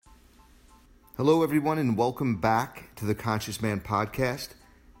Hello, everyone, and welcome back to the Conscious Man Podcast.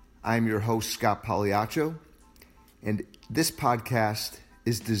 I'm your host, Scott Pagliaccio, and this podcast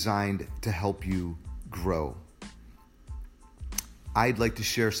is designed to help you grow. I'd like to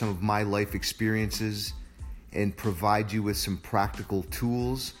share some of my life experiences and provide you with some practical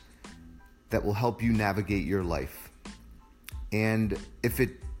tools that will help you navigate your life. And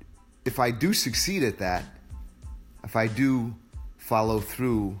if I do succeed at that, if I do follow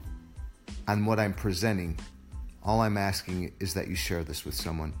through on what I'm presenting, all I'm asking is that you share this with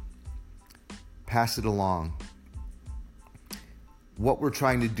someone. Pass it along. What we're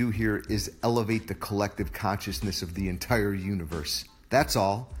trying to do here is elevate the collective consciousness of the entire universe. That's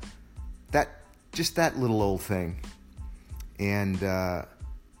all. Just that little old thing. And we're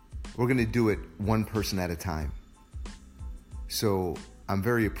going to do it one person at a time. So I'm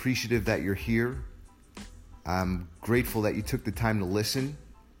very appreciative that you're here. I'm grateful that you took the time to listen.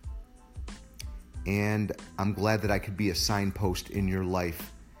 And I'm glad that I could be a signpost in your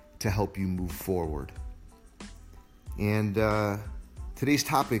life to help you move forward. And today's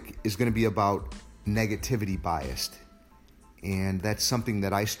topic is going to be about negativity bias. And that's something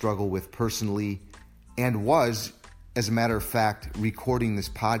that I struggle with personally and was, as a matter of fact, recording this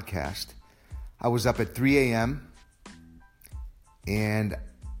podcast. I was up at 3 a.m. and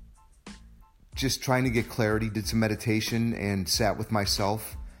just trying to get clarity, did some meditation and sat with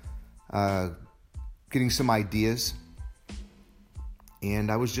myself, getting some ideas. And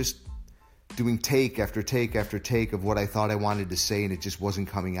I was just doing take after take after take of what I thought I wanted to say, and it just wasn't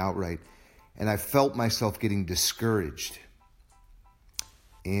coming out right. And I felt myself getting discouraged.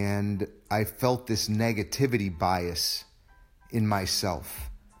 And I felt this negativity bias in myself.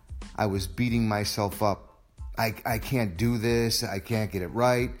 I was beating myself up. I can't do this. I can't get it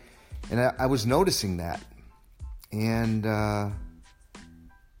right. And I was noticing that. And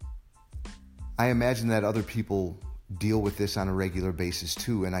I imagine that other people deal with this on a regular basis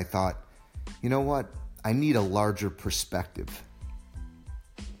too. And I thought, you know what? I need a larger perspective.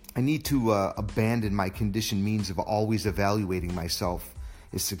 I need to abandon my conditioned means of always evaluating myself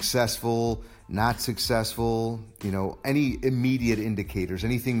as successful, not successful, any immediate indicators,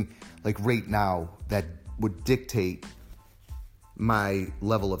 anything like right now that would dictate my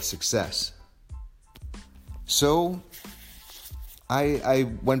level of success. So I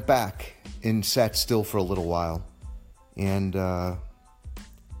went back and sat still for a little while and,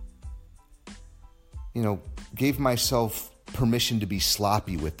 gave myself permission to be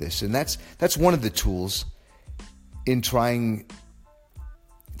sloppy with this. And that's one of the tools in trying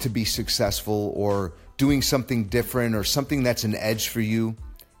to be successful or doing something different or something that's an edge for you.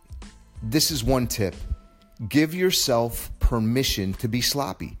 This is one tip. Give yourself permission to be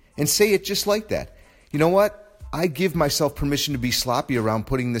sloppy and say it just like that. You know what? I give myself permission to be sloppy around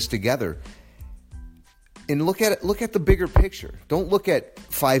putting this together. And look at the bigger picture. Don't look at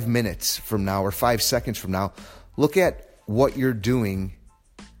 5 minutes from now or 5 seconds from now. Look at what you're doing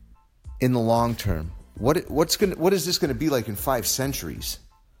in the long term. What is this going to be like in 5 centuries?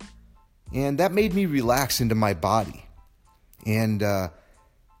 And that made me relax into my body. And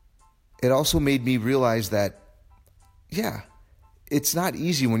it also made me realize that, it's not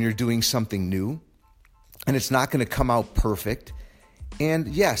easy when you're doing something new. And it's not going to come out perfect. And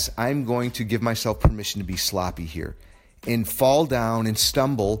yes, I'm going to give myself permission to be sloppy here and fall down and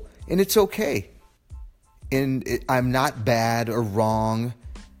stumble, and it's okay. And I'm not bad or wrong.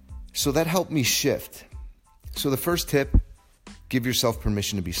 So that helped me shift. So the first tip, give yourself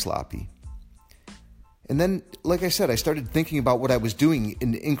permission to be sloppy. And then, like I said, I started thinking about what I was doing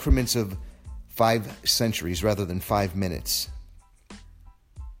in increments of 5 centuries rather than 5 minutes.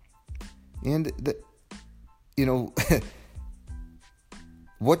 And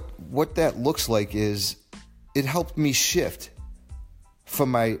what that looks like is it helped me shift from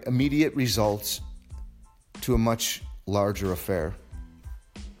my immediate results to a much larger affair.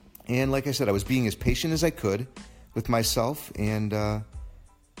 And like I said, I was being as patient as I could with myself and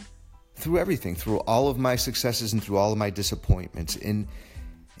through everything, through all of my successes and through all of my disappointments. And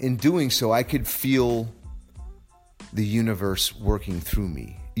in doing so, I could feel the universe working through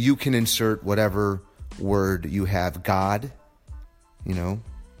me. You can insert whatever word you have, God,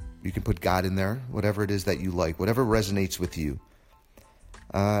 you can put God in there, whatever it is that you like, whatever resonates with you.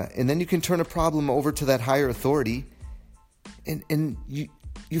 And then you can turn a problem over to that higher authority and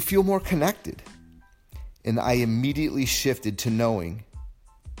you feel more connected. And I immediately shifted to knowing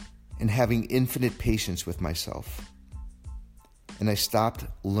and having infinite patience with myself. And I stopped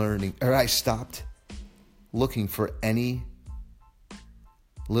looking for any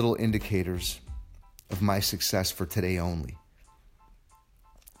little indicators of my success for today only.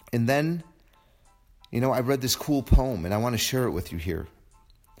 And then I read this cool poem and I want to share it with you here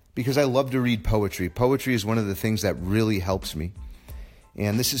because I love to read poetry. Poetry is one of the things that really helps me.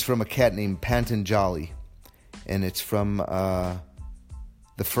 And this is from a cat named Patanjali, and it's from the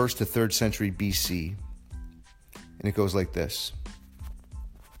 1st to 3rd century BC. And it goes like this.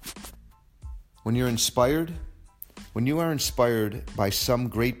 When you are inspired by some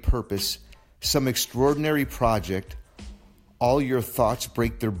great purpose, some extraordinary project, all your thoughts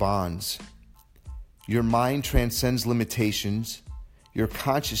break their bonds. Your mind transcends limitations. Your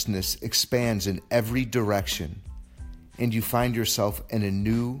consciousness expands in every direction, and you find yourself in a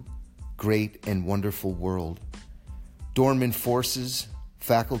new, great, and wonderful world. Dormant forces,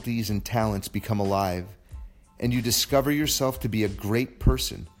 faculties, and talents become alive, and you discover yourself to be a great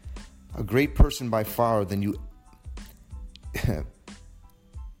person by far than you.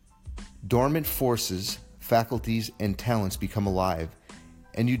 Dormant forces, faculties, and talents become alive,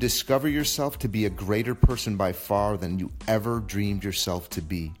 and you discover yourself to be a greater person by far than you ever dreamed yourself to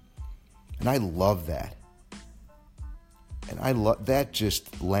be. And I love that. And that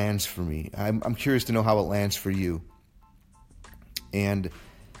just lands for me. I'm curious to know how it lands for you. And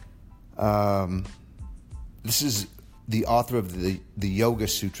this is the author of the Yoga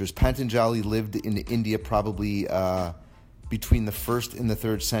Sutras. Patanjali lived in India probably between the 1st and the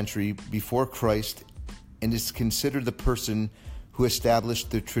 3rd century before Christ, and is considered the person who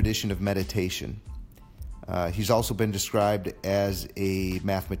established the tradition of meditation. He's also been described as a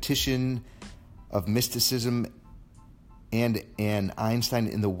mathematician of mysticism and an Einstein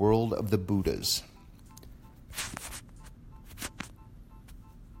in the world of the Buddhas.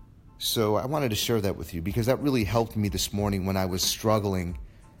 So I wanted to share that with you because that really helped me this morning when I was struggling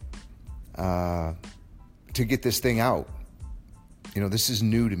to get this thing out. This is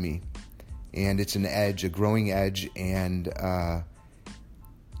new to me, and it's an edge, a growing edge, and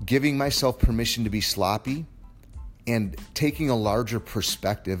giving myself permission to be sloppy and taking a larger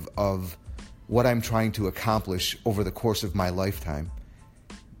perspective of what I'm trying to accomplish over the course of my lifetime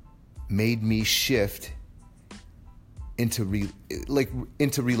made me shift into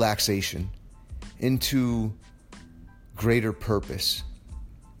relaxation, into greater purpose.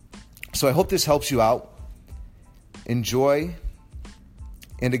 So I hope this helps you out. Enjoy.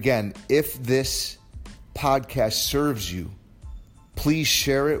 And again, if this podcast serves you, please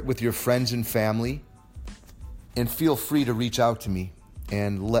share it with your friends and family, and feel free to reach out to me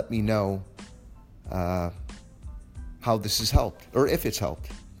and let me know how this has helped, or if it's helped.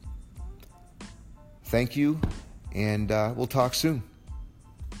 Thank you, and we'll talk soon.